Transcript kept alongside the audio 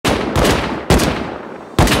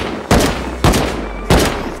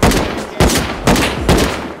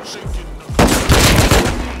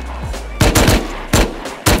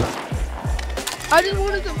I just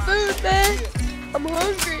wanted some food, man. I'm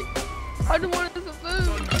hungry. I just wanted some food.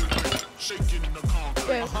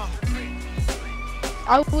 Yeah.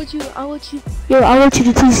 I want you. Yo, I want you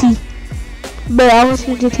to TC. Bro, I want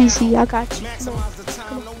you to TC. I got you. Come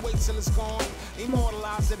on.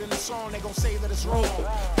 Immortalize it in the song, they gon' say that it's wrong.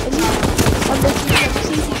 I'm making you TC.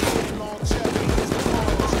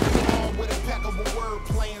 With impeccable word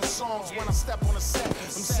playing songs. When I step on a set, I'm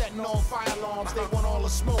setting off fire alarms. They want all the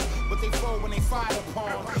smoke, but they fall when they fired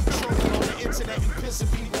upon. Trolling on the internet and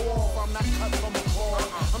pissing people off. I'm not cut from a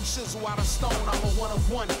cloth. I'm chisel out of stone. I'm a one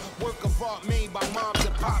of one. Work of art made by moms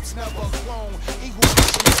and pops, never a clone. Equal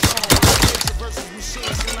mission is strong. Nature versus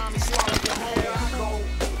machine, tsunami swallow your home. I go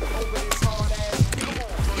over this hard ass.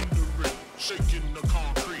 Shaking the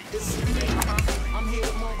concrete. I'm here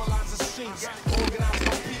to mobilize the streets, organize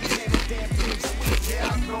my beats and the damn thing sweet.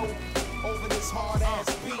 Yeah, I go over this hard ass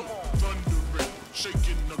beat. Thundering,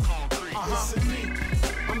 shaking the concrete. Listen me,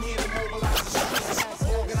 I'm here to mobilize the streets,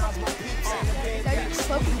 organize my beats and the damn thing sweet.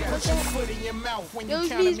 Put your foot in your mouth when you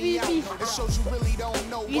count me out. It shows you really don't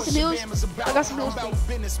know what your jam is about. I got some news.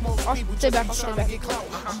 Most people just be trying to get clout.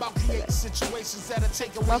 I'm about to create situations that'll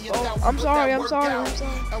take away your doubt. I'm sorry. And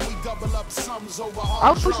we double up sums over all.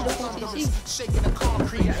 I'll push it up on TC. Shaking the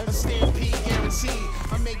concrete, a stampede guaranteed.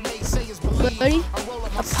 I make naysayers believe. Buddy,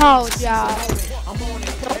 apologize. I'm on it,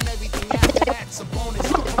 and everything after that's a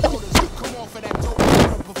bonus. Come on for that dope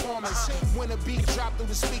performance. When a beat drop through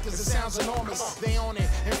the speakers, it sounds enormous. They on it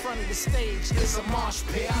in front of the stage. It's a mosh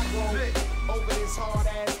pit. I go over this hard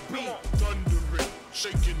ass beat. Thundering,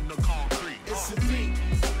 shaking the concrete. It's a beat.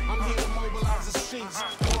 I'm here to mobilize the streets,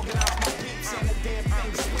 organize my beats and the damn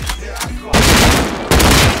thing sweet. There I go.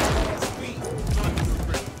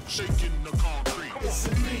 Shaking the concrete. It's a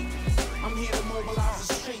beat. I'm here to mobilize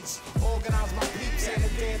the streets, organize my peeps and the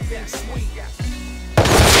damn thing sweet.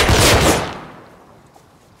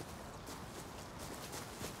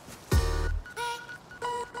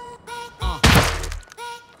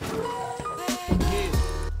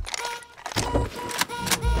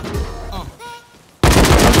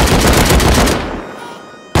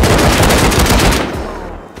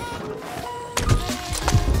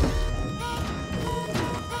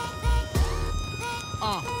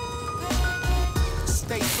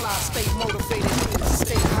 Stay fly, stay motivated,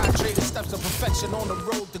 stay hydrated, steps of perfection on the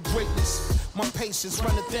road to greatness. My patience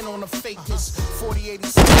running thin on the fakeness.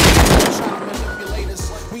 4087, trying to manipulate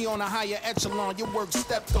us. We on a higher echelon, your work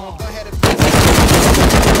stepped on. Go ahead and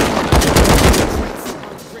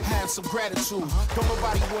have some gratitude. Don't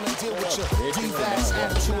nobody wanna deal with your diva's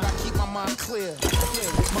attitude. I keep my mind clear.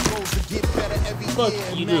 My goals to get better every year. Fuck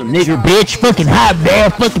you, little nigger bitch. Fucking hot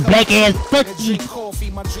man. Fucking black ass. Fuck you.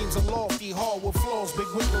 My dreams are lofty, hardwood floors, big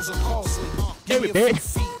windows are costly. Give me a few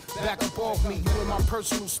feet back up off me. You in my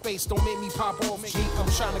personal space, don't make me pop off cheap. I'm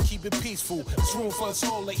trying to keep it peaceful. It's room for us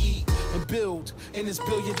all to eat and build in this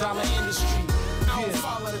billion-dollar industry. I don't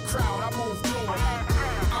follow the crowd, I move through it.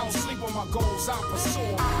 I don't sleep on my goals, I pursue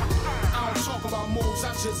them. I don't talk about moves,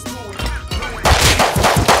 I just do it. I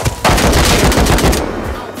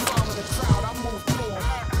don't follow the crowd, I move through them.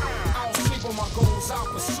 I don't sleep on my goals, I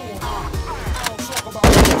pursue them.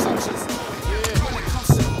 When it comes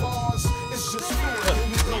to the bars, it's just fluid. Here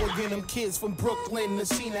we go again, them kids from Brooklyn to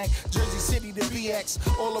CNAC, Jersey City to BX,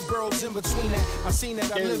 all the boroughs in between that. I seen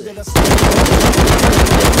that, I lived it, I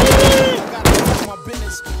gotta do my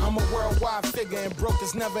business. I'm a worldwide figure and broke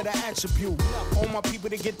is never the attribute. All my people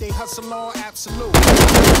to get they hustle on, absolute.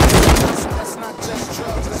 That's not just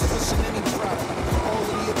drugs, that's pushing any drug. All of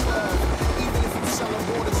the above. Even if you selling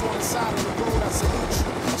waters on the side of the road, I salute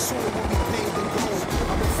you. Soon it will be paved in gold.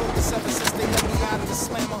 I've been focused ever since they let me out of the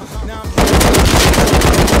slammer. Now I'm here.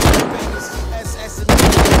 SS and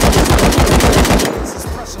this is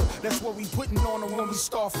pressure. That's what we putting on them when we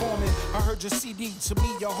start forming. I heard your CD, to me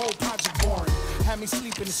your whole project boring. Had me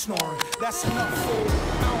sleeping and snoring. That's enough fool.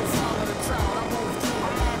 I don't follow the crowd, I move through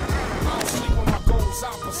it. I don't sleep on my goals, I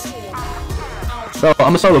pursue them. Bro,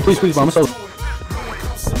 I'm a solo, please, bro, I'm a solo.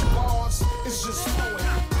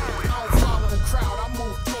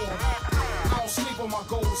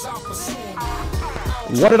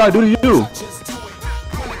 What did I do to you?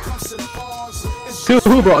 To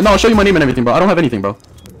who, bro? No, I'll show you my name and everything, bro. I don't have anything, bro.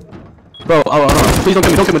 Bro, please don't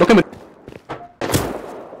kill me, don't kill me, don't kill me.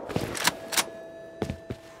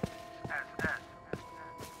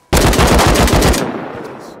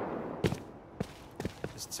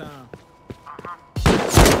 It's time.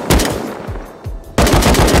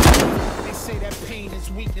 They say that pain is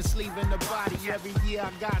weakness. seconds leaving the body. Every year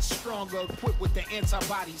I got stronger, equipped with the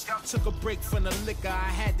antibodies. Took a break from the liquor,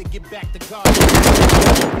 I had to get back to God.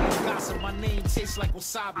 Gossip, my name tastes like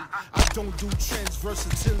wasabi. I don't do trends,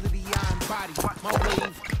 versatility I embody. My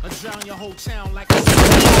wave, I drown your whole town like a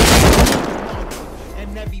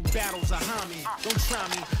and every battle's a homie. Don't try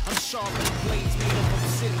me, I'm sharpening blades made of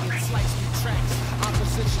obsidian. Slice me tracks,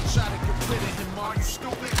 opposition try to get rid of him. Are you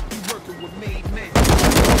stupid? You working with made men.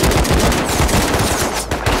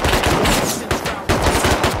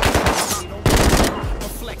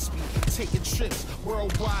 Flex me, taking trips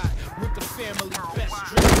worldwide with the family best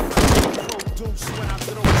drip. Produce when I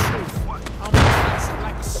throw truth. I'm flexing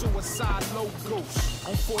like a suicide low ghost.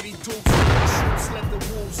 On 40 dukes, troops let the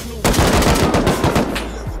wolves loose.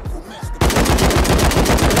 Lyrical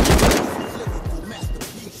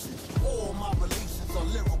masterpieces. All my releases are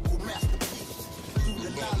lyrical masterpieces. Through the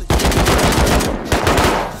knowledge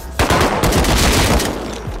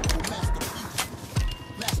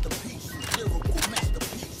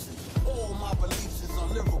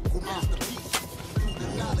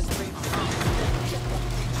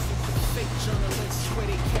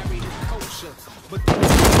but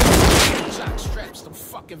those jock straps, them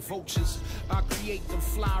fucking vultures. I create them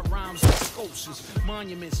fly rhymes like sculptures,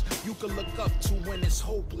 monuments you can look up to when it's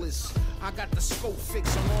hopeless. I got the scope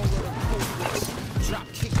fix on all of the hopeless. Drop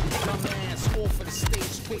kick the dumb ass off of the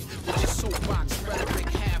stage quick with your soapbox rhetoric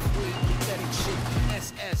halfway pathetic shit.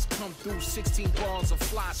 SS come through 16 bars of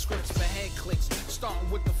fly scripts for head clicks. Starting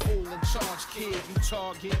with the fool in charge kid you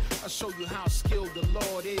target. I'll show you how skilled the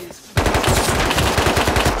Lord is.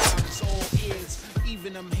 It's all ears,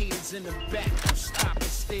 even them haters in the back who stop and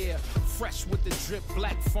stare. Fresh with the drip,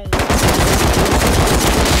 black phone. Team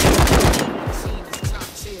is top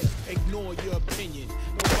tier. Ignore your opinion.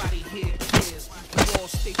 Nobody here cares. We all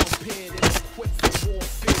stay prepared and equipped for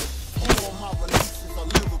warfare. All my releases are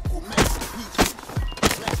lyrical masterpieces.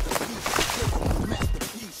 Masterpieces, lyrical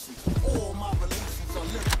masterpieces. All my releases are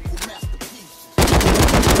lyrical masterpieces.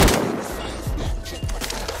 Science that check my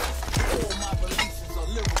thesis. All my releases are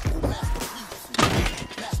lyrical masterpieces.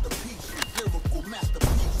 Masterpieces, lyrical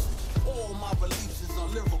masterpieces. All my releases are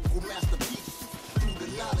lyrical masterpieces. Through the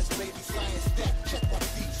knowledge, baby, science that check my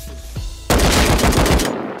thesis.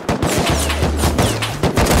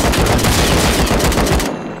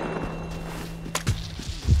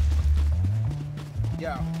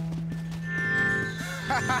 Yo.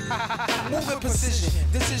 Moving precision,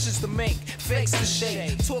 decisions to make, fakes to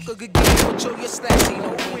shake. Talk a good game, but yo, your stats ain't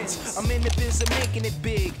no wins. I'm in the biz of making it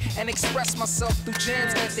big and express myself through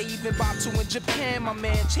jams that they even buy to in Japan. My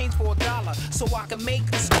man, change for $1 so I can make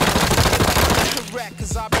this correct,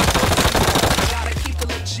 cause I be gotta keep it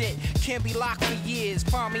legit, can't be locked for years.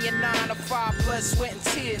 Find me a 9 to 5, blood, sweat, and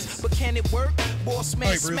tears. But can it work? Boss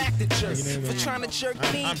man, smack the jerk for trying to jerk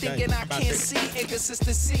me, thinking I can't see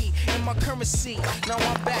inconsistency in my currency. Now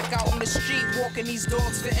I'm back out on the street, walking these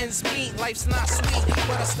dogs for ends meet. Life's not sweet,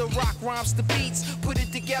 but I still rock rhymes to beats. Put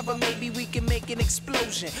it together, maybe we can make an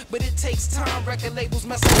explosion. But it takes time, record labels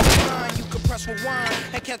mess up your mind. You can press rewind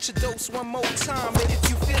and catch a dose one more time. And if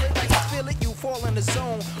you feel it like I feel it, you fall in the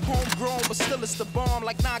zone. Homegrown, but still it's the bomb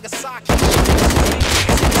like Nagasaki.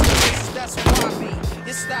 That's why I be,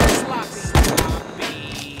 your style sloppy.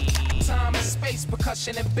 Time and space,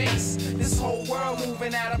 percussion and bass. This whole world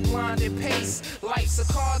moving at a blinded pace. Life's a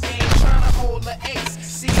card game, trying to hold the ace.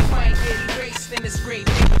 See, you might get erased in this great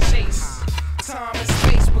paper chase. Time and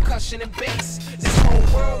space, percussion and bass. This whole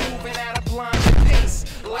world moving at a blinded pace.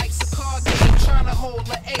 Life's a card game, trying to hold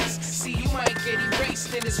the ace. See, you might get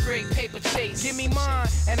erased in this great paper chase. Give me mine,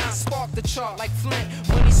 and I spark the chart like Flint.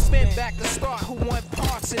 When he spin back to start, who want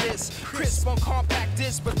parts of this? Crisp on compact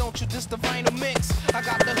disc, but don't you diss the vinyl mix. I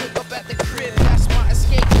got the hook up at the crib, that's my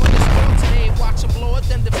escape when it's all today. Watch them blow it,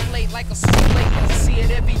 then deflate like a slate. See it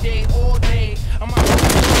every day, all day. I'm out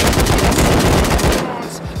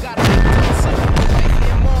gotta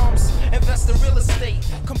invest in real estate,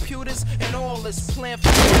 computers, and all this. Plan for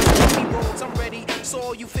roads, I'm ready. So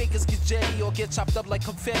all you fakers get jetty or get chopped up like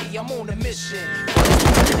confetti. I'm on a mission.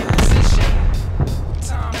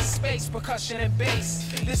 Time and space, percussion and bass.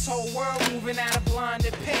 This whole world moving at a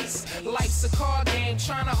blinded pace. Life's a card game,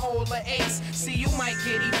 trying to hold an ace. See, you might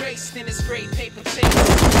get erased in this great paper chase.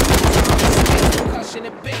 Time and space, percussion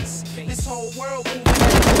and bass. This whole world moving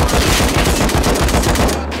at a blinded pace.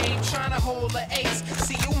 Card game, trying to hold an ace.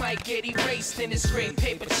 See, you might get erased in this great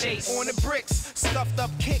paper chase. On the bricks, stuffed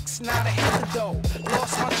up kicks, not a hit though.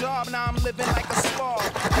 Lost my job, now I'm living like a star.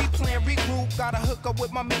 Replan, regroup, gotta hook up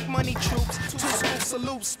with my make money troops. 2 schools,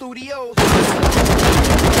 salute, studios.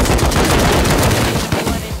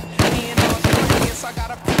 I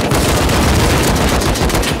got a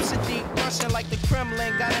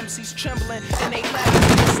gremlin. Got MCs trembling and they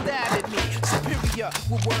laughing and stab at me. Superior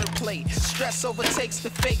with wordplay. Stress overtakes the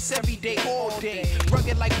fakes every day, all day.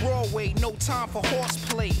 Rugged like Broadway, no time for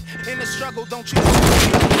horseplay. In the struggle, don't you know?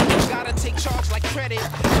 Gotta take charge like credit.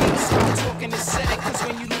 Need to stop talking and set it, cause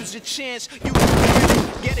when you lose your chance, you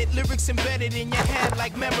get it. Lyrics embedded in your head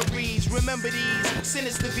like memories. Remember these,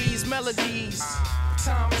 sinister V's, melodies.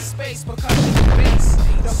 Time and space, percussion and bass.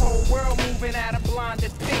 The whole world moving at a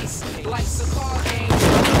blinded pace. Life's a card game.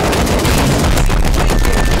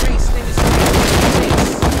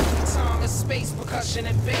 Time and space, percussion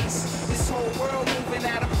and bass. This whole world moving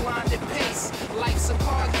at a blinded pace. Life's a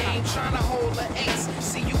card game, trying to hold an ace.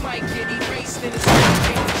 See, you might get erased in this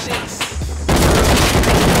game chase.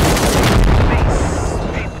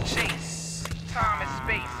 Paper chase. Time and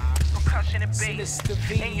space, percussion and bass.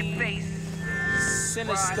 In your face.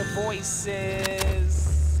 Sinister voices,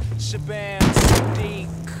 Shabam Sadiq,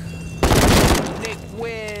 Nick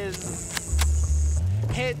Wiz,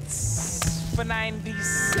 hits for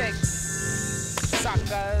 96,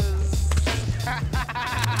 suckers.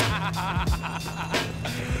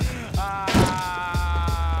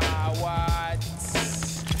 What?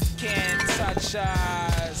 Can't touch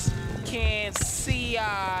us, can't see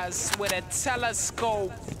us with a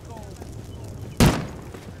telescope.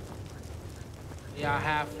 Y'all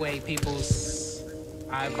halfway, peoples.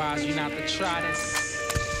 I advise you not to try this.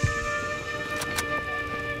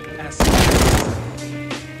 That's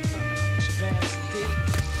Shabazz deep.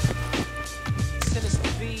 Sinister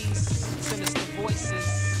V's, sinister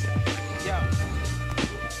voices. Yo.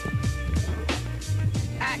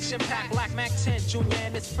 Action-packed Black Mac 10, Junior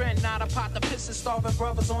and his friend, not a pot to piss and starving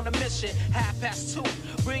brothers on a mission. 2:30,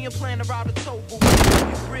 bring your plan around the toll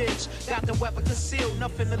booth. Bridge, got the weapon concealed,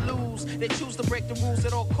 nothing to lose. They choose to break the rules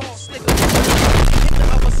at all costs. Niggas hit the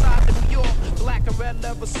other side of New York, black and red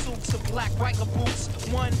leather suits and black biker boots.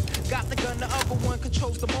 One got the gun, the other one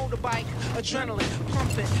controls the motorbike. Adrenaline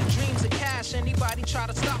pumping, dreams of cash. Anybody try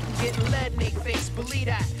to stop them getting lead in their face, believe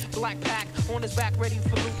that. Black pack on his back, ready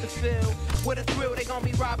for loot to fill. With a thrill, they gon'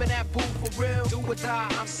 be robbing that booth for real. Do or die,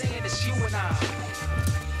 I'm saying it's you and I.